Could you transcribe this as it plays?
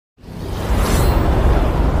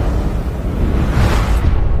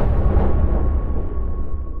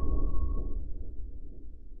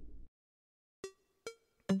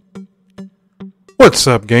What's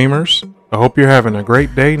up, gamers? I hope you're having a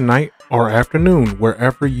great day, night, or afternoon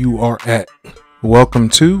wherever you are at. Welcome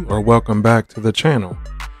to or welcome back to the channel.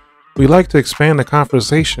 We like to expand the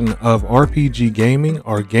conversation of RPG gaming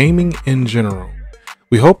or gaming in general.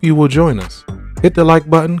 We hope you will join us. Hit the like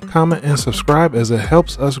button, comment, and subscribe as it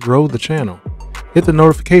helps us grow the channel. Hit the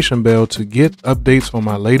notification bell to get updates on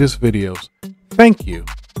my latest videos. Thank you.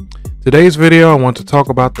 Today's video, I want to talk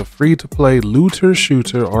about the free-to-play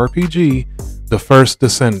looter-shooter RPG, The First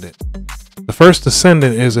Descendant. The First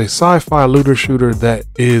Descendant is a sci-fi looter-shooter that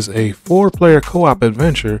is a 4-player co-op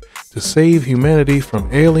adventure to save humanity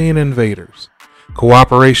from alien invaders.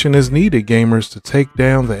 Cooperation is needed, gamers, to take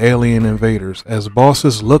down the alien invaders, as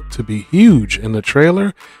bosses look to be huge in the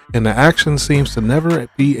trailer, and the action seems to never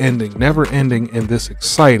ending in this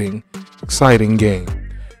exciting game.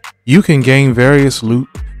 You can gain various loot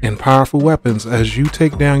and powerful weapons as you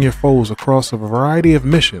take down your foes across a variety of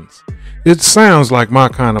missions. It sounds like my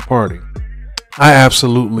kind of party. I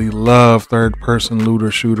absolutely love third-person looter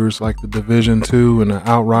shooters like the Division 2 and the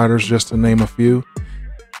Outriders, just to name a few.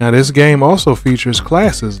 Now, this game also features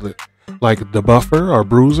classes like the Buffer or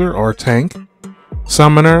Bruiser or Tank,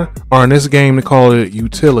 Summoner, or in this game they call it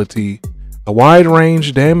Utility, a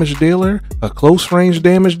wide-range damage dealer, a close-range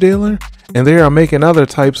damage dealer, and they are making other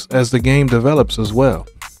types as the game develops as well.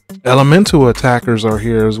 Elemental attackers are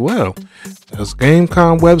here as well, as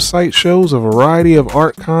GamesCom website shows a variety of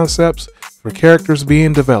art concepts for characters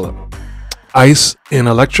being developed. Ice and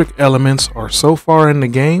electric elements are so far in the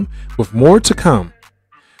game, with more to come.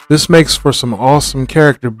 This makes for some awesome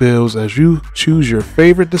character builds as you choose your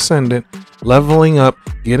favorite descendant, leveling up,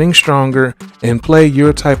 getting stronger, and play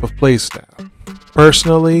your type of playstyle.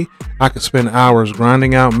 Personally, I could spend hours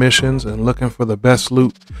grinding out missions and looking for the best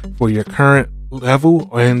loot for your current level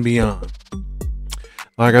and beyond.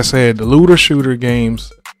 Like I said, the looter shooter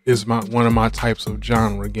games is one of my types of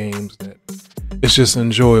genre games that it's just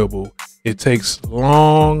enjoyable. It takes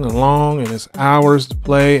long, and it's hours to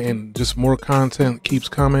play, and just more content keeps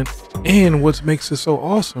coming. And what makes it so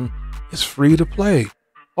awesome, it's free to play.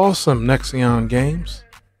 Awesome, Nexion Games.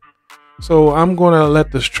 So I'm going to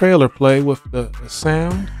let this trailer play with the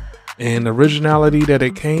sound and originality that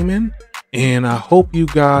it came in. And I hope you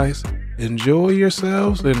guys enjoy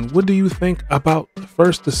yourselves. And what do you think about The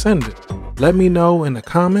First Descendant? Let me know in the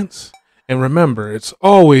comments. And remember, it's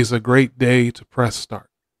always a great day to press start.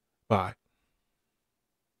 Bye.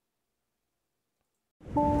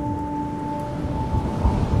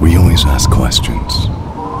 We always ask questions.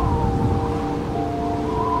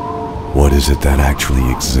 What is it that actually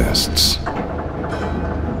exists?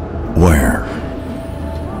 Where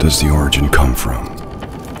does the origin come from?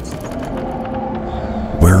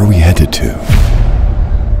 Where are we headed to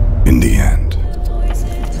in the end?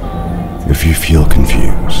 If you feel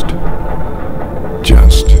confused,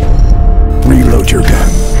 just reload your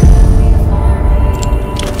gun.